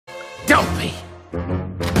Dopey!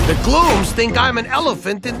 The Glooms think I'm an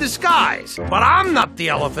elephant in disguise, but I'm not the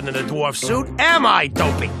elephant in a dwarf suit, am I,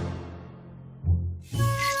 Dopey?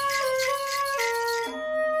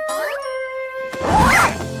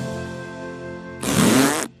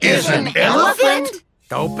 Is an elephant?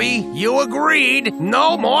 Dopey, you agreed.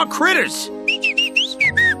 No more critters.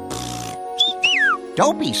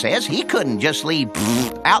 Dopey says he couldn't just leave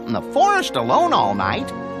out in the forest alone all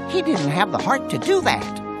night. He didn't have the heart to do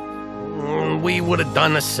that. We would have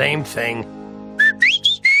done the same thing.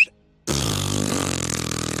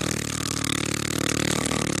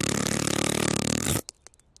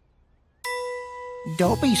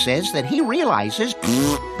 Dopey says that he realizes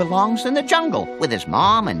belongs in the jungle with his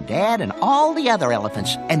mom and dad and all the other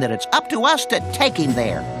elephants, and that it's up to us to take him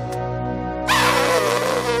there.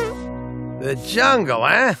 The jungle,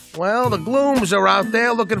 eh? Well, the Glooms are out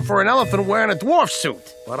there looking for an elephant wearing a dwarf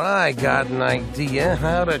suit. But I got an idea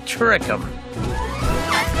how to trick them.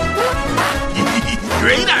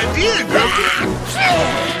 Great idea, Grumpy.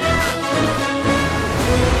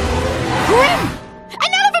 Grim!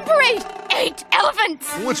 An elephant parade! 8 elephants!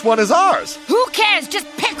 Which one is ours? Who cares? Just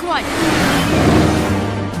pick one!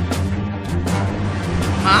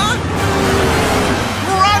 Huh?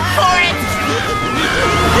 Run for it!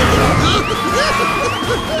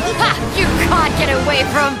 Ha! You can't get away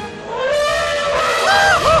from...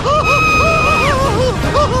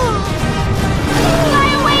 Fly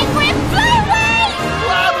away, Grim!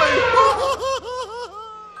 Fly away!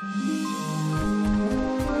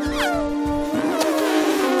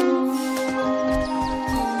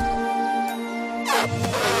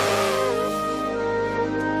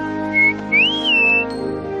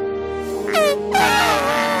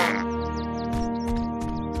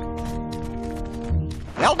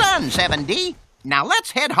 Well done, 7D. Now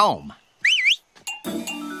let's head home.